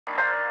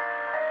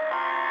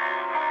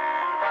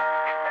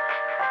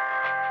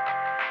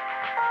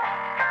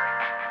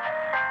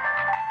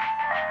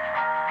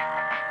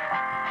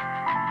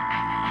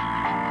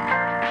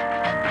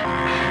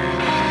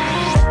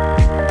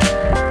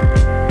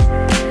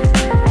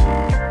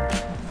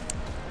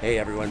Hey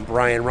everyone,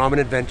 Brian, Ramen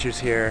Adventures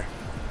here.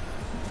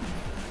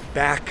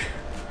 Back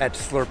at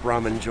Slurp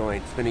Ramen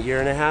Joint. It's been a year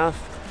and a half.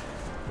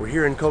 We're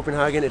here in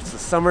Copenhagen. It's the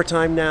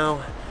summertime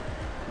now.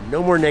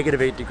 No more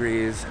 -8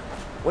 degrees.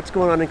 What's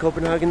going on in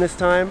Copenhagen this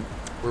time?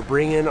 We're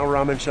bringing a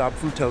ramen shop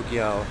from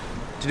Tokyo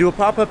to do a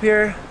pop-up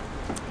here.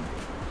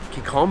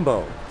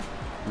 Kikanbo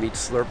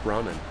meets Slurp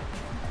Ramen.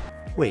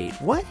 Wait,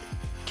 what?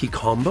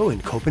 Kikanbo in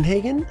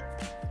Copenhagen?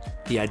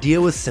 The idea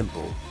was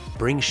simple.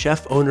 Bring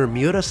chef owner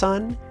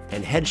Miura-san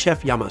and head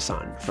chef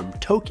Yama-san from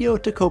Tokyo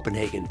to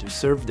Copenhagen to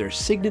serve their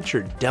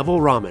signature devil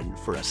ramen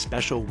for a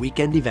special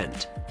weekend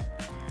event.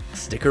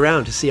 Stick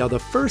around to see how the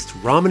first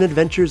Ramen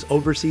Adventures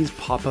Overseas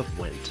pop-up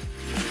went.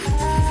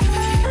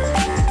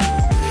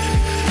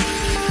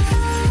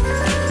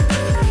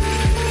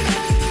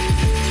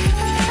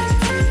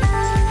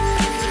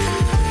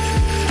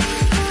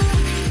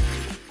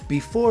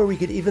 Before we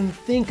could even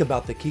think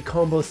about the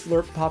Kikanbo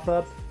Slurp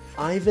pop-up,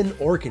 Ivan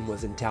Orkin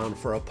was in town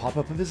for a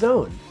pop-up of his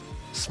own.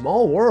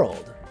 Small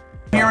world.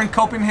 Here in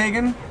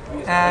Copenhagen,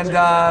 and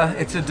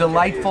it's a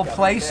delightful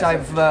place.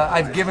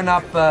 I've given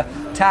up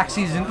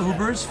taxis and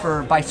Ubers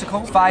for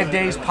bicycles. 5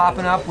 days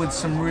popping up with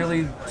some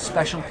really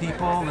special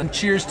people. And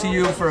cheers to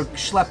you for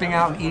schlepping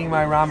out and eating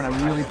my ramen.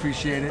 I really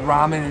appreciate it.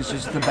 Ramen is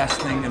just the best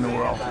thing in the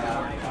world.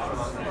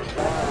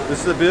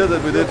 This is a beer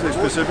that we did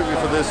specifically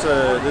for this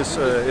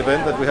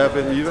event that we have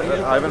in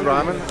Ivan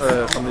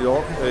Ramen from New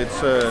York.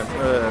 It's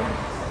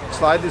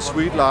slightly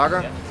sweet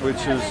lager,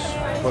 which is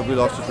what we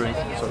love to drink.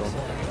 So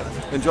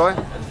enjoy.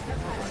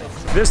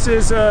 This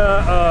is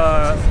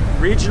a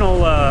regional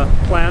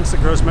plant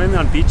that grows mainly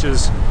on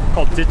beaches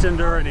called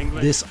Dittender in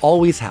English. This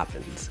always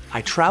happens.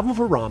 I travel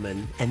for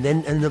ramen and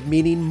then end up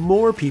meeting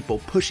more people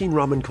pushing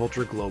ramen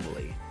culture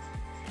globally.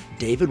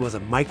 David was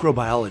a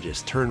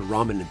microbiologist turned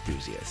ramen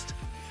enthusiast.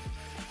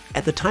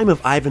 At the time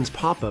of Ivan's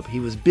pop-up, he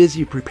was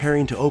busy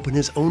preparing to open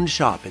his own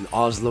shop in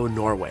Oslo,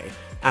 Norway,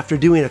 after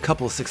doing a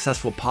couple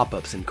successful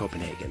pop-ups in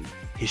Copenhagen.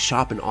 His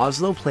shop in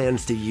Oslo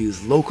plans to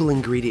use local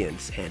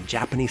ingredients and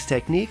Japanese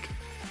technique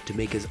to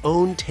make his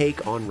own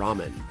take on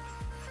ramen.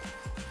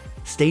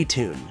 Stay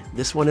tuned,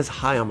 this one is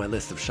high on my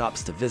list of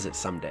shops to visit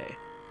someday.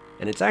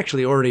 And it's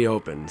actually already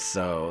open,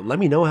 so let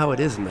me know how it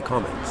is in the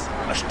comments.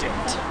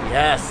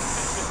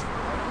 Yes!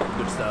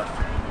 Good stuff.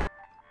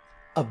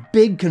 A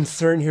big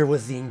concern here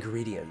was the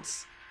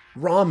ingredients.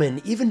 Ramen,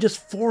 even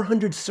just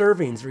 400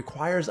 servings,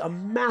 requires a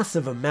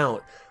massive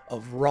amount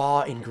of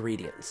raw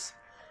ingredients.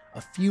 A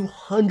few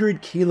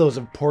hundred kilos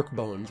of pork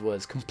bones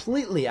was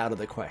completely out of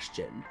the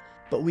question,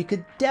 but we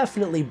could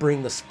definitely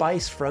bring the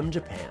spice from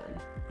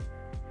Japan.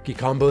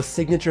 Kikanbo's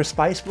signature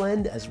spice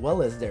blend, as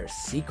well as their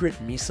secret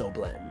miso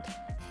blend.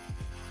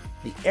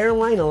 The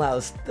airline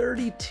allows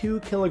 32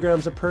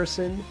 kilograms a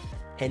person,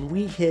 and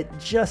we hit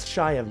just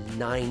shy of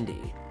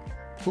 90.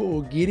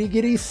 Oh,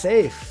 giddy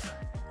safe.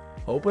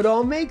 Hope it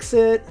all makes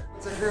it.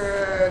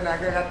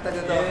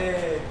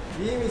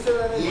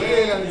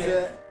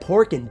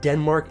 Pork in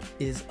Denmark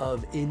is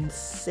of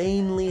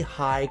insanely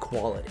high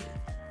quality.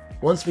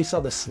 Once we saw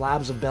the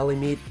slabs of belly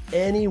meat,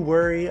 any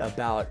worry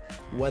about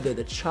whether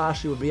the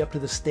chashu would be up to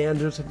the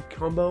standards of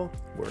Kikanbo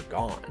were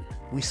gone.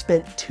 We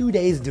spent 2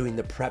 days doing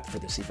the prep for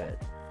this event.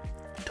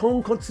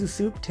 Tonkotsu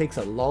soup takes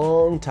a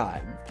long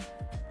time.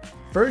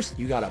 First,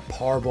 you gotta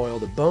parboil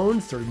the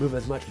bones to remove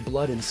as much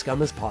blood and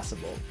scum as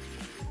possible.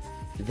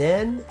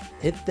 Then,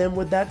 hit them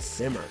with that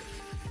simmer.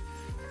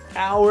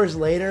 Hours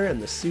later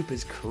and the soup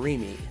is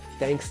creamy,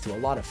 thanks to a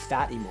lot of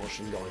fat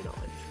emulsion going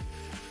on.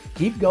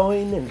 Keep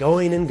going and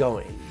going and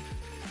going.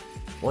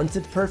 Once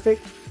it's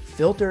perfect,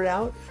 filter it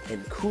out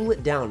and cool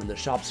it down in the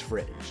shop's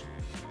fridge.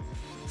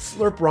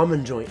 Slurp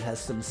Ramen Joint has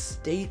some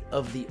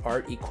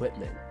state-of-the-art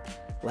equipment,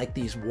 like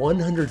these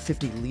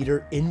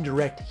 150-liter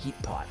indirect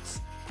heat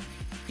pots.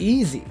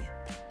 Easy!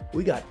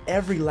 We got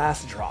every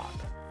last drop.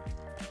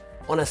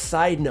 On a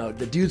side note,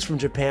 the dudes from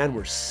Japan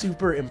were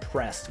super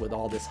impressed with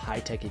all this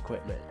high-tech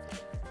equipment.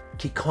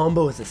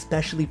 Kikanbo is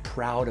especially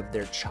proud of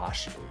their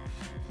chashu.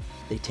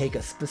 They take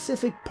a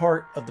specific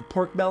part of the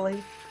pork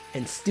belly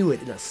and stew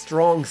it in a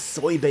strong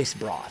soy-based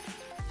broth.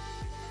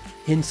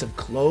 Hints of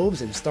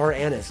cloves and star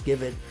anise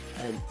give it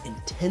an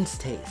intense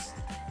taste,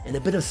 and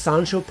a bit of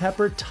sancho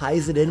pepper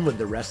ties it in with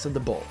the rest of the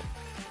bowl.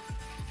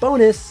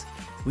 Bonus!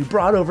 We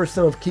brought over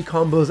some of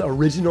Kikanbo's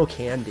original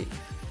candy.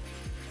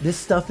 This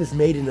stuff is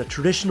made in a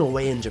traditional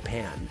way in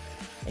Japan,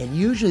 and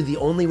usually the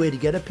only way to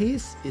get a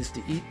piece is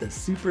to eat the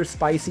super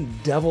spicy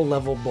devil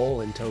level bowl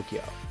in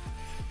Tokyo.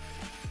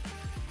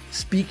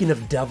 Speaking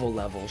of devil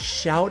level,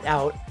 shout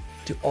out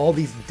to all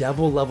these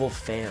devil level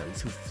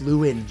fans who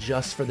flew in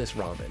just for this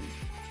ramen.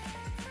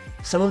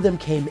 Some of them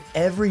came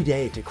every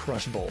day to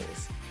crush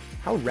bowls.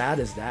 How rad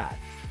is that?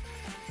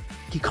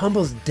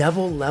 Kikanbo's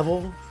devil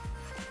level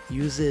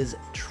uses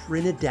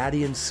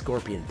Trinidadian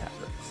scorpion peppers.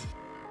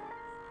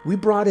 We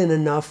brought in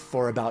enough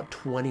for about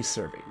 20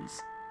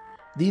 servings.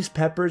 These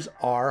peppers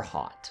are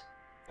hot.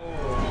 Oh,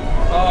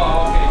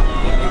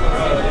 okay.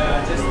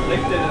 Yeah, just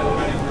licked it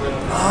already.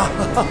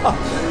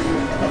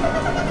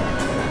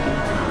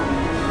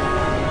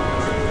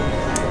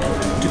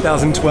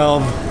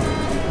 2012,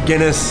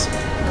 Guinness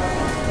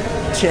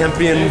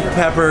champion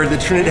pepper, the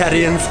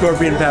Trinidadian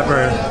scorpion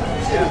pepper.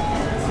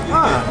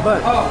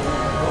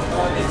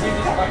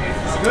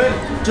 But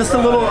just a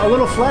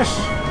little flesh.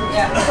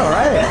 That's all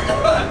right.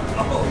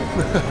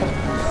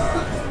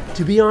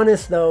 To be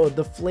honest, though,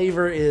 the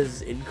flavor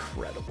is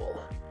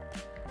incredible.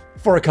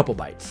 For a couple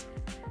bites.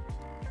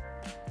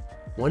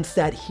 Once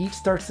that heat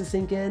starts to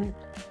sink in,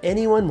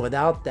 anyone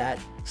without that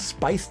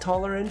spice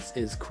tolerance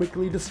is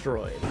quickly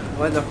destroyed.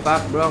 What the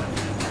fuck, bro?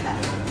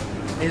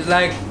 It's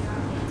like,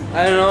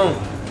 I don't know,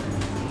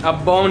 a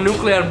bomb,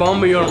 nuclear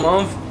bomb in your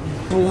mouth.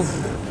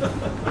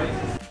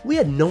 We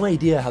had no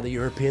idea how the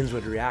Europeans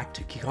would react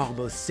to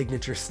Kikanbo's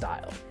signature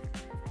style.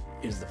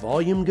 Is the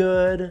volume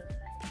good?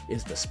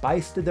 Is the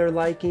spice to their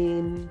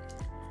liking?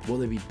 Will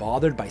they be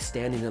bothered by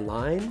standing in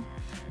line?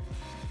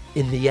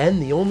 In the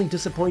end, the only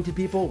disappointed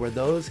people were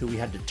those who we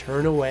had to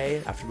turn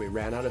away after we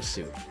ran out of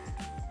soup.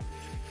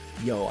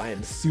 Yo, I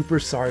am super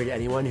sorry to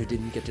anyone who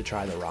didn't get to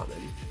try the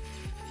ramen.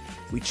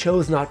 We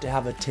chose not to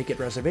have a ticket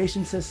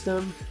reservation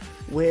system,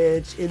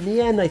 which in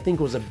the end I think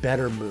was a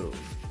better move.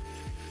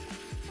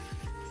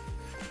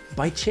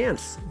 By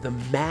chance, the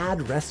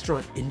Mad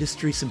Restaurant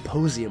Industry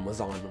Symposium was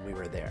on when we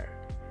were there,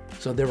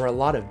 so there were a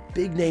lot of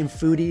big-name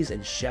foodies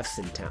and chefs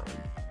in town.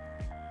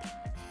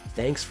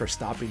 Thanks for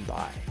stopping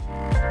by.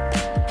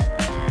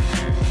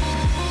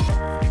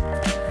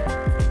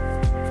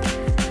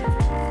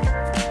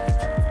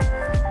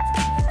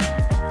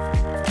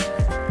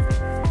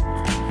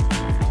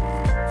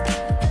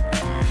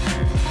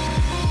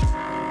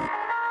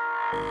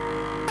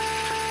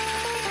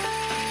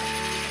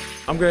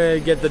 I'm gonna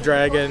get the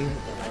dragon,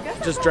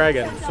 just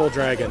dragon, full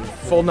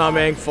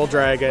naming, full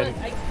dragon.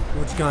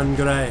 お時間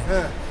ぐらい。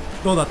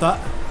どうだった？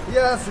い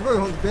やーすごい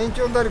本当勉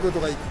強になること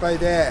がいっぱい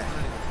で、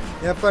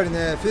やっぱり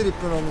ねフィリッ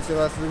プのお店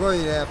はすごい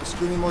ねやっぱ仕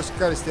組みもしっ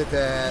かりしてて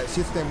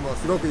システムも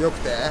すごく良く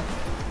て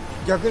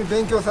逆に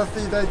勉強させ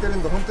ていただいてる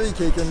んで本当にいい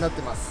経験になっ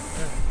てま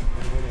す。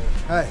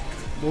はい。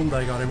問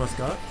題があります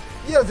か？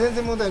いや全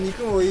然問題ない。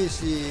肉もいい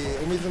し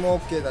お水も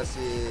OK だし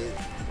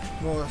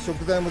もう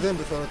食材も全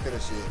部揃ってる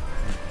し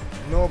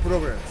ノープロ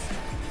ブレムです。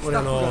ス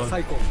タッフが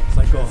最高。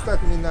スタッ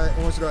フみんな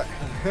面白い。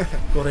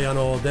これデ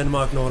ン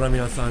マークの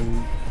皆さん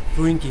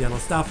雰囲気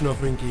スタッフの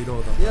雰囲気ど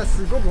うだった？いや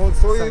すごく本当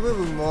そういう部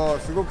分も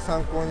すごく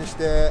参考にし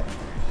て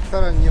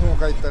さらに日本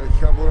帰ったらキ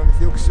カンボの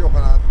店よくしようか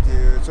なって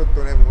いうちょっ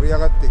とね盛り上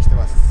がってきて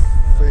ます。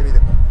そういう意味で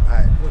も。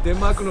はい。もうデン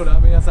マークのラー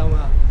メン屋さん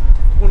は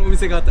ここのお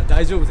店があったら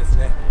大丈夫です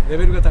ね。レ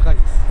ベルが高い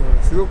で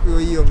す。すごく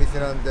いいお店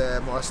なんで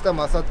もう明日も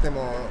明後日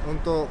も本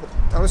当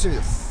楽しみ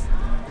です。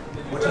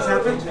What just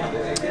happened?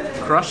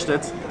 Crushed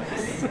it.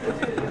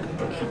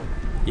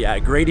 Yeah,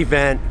 great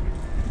event,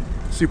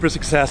 super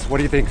success. What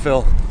do you think,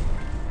 Phil?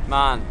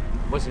 Man,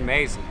 it was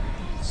amazing.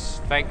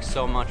 Thanks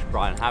so much,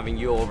 Brian. Having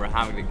you over,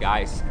 having the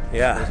guys.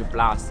 Yeah. It was a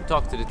blast. To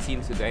talk to the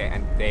team today,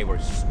 and they were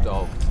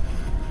stoked.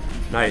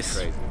 Nice.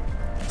 Crazy.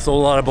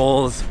 Sold a lot of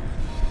bowls.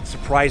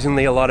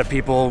 Surprisingly, a lot of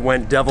people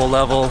went devil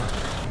level.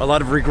 A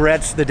lot of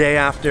regrets the day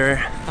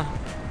after.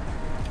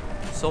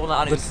 Sold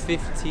out in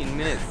 15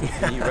 minutes.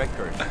 It's a new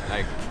record.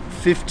 Like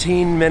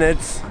 15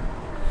 minutes.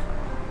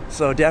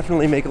 So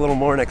definitely make a little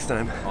more next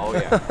time. Oh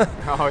yeah.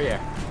 Oh yeah.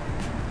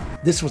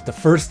 This was the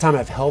first time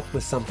I've helped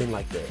with something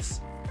like this.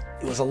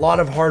 It was a lot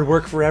of hard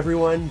work for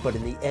everyone, but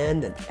in the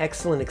end, an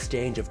excellent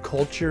exchange of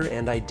culture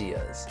and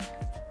ideas.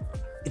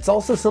 It's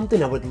also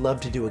something I would love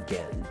to do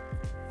again.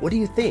 What do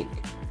you think?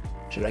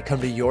 Should I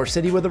come to your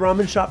city with a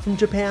ramen shop from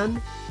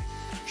Japan?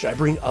 Should I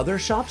bring other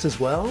shops as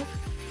well?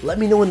 Let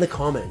me know in the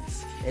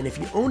comments. And if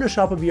you own a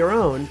shop of your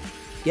own,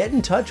 get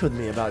in touch with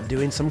me about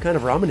doing some kind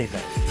of ramen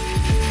event.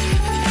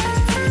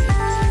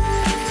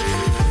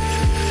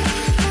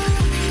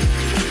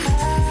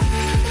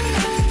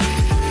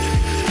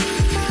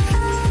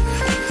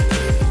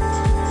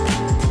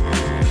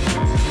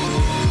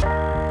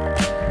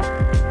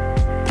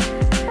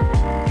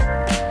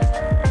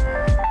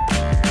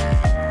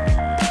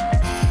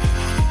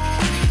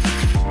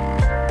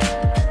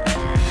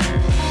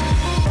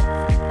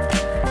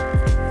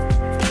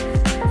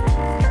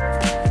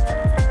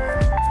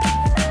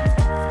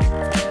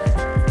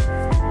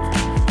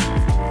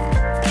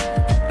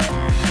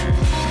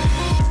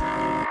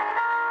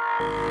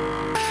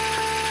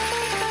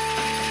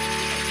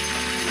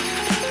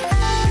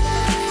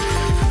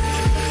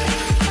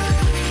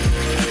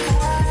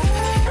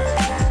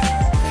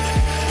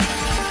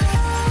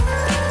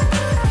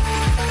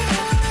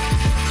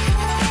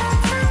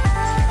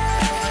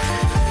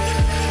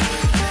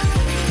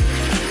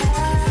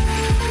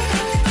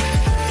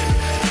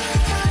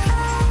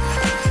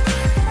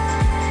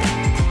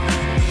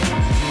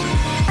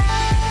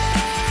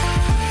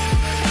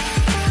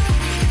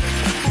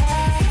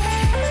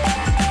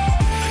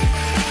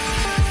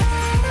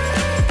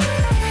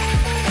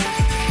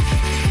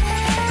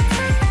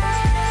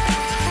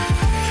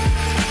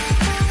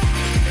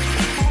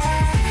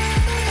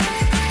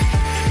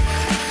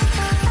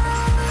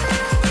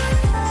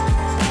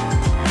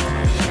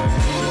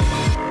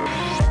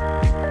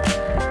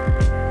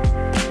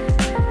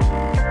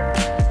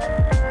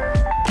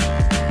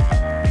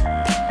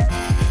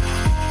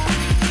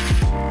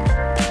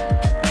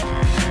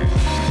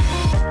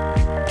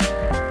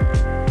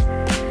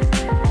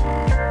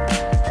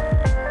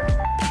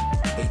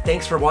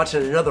 Thanks for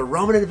watching another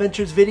Ramen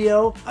Adventures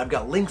video. I've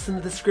got links in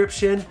the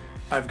description.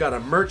 I've got a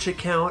merch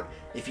account.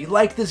 If you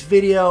like this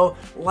video,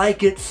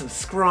 like it,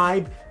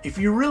 subscribe. If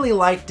you really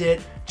liked it,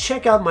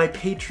 check out my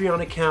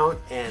Patreon account,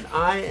 and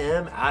I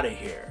am out of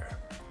here.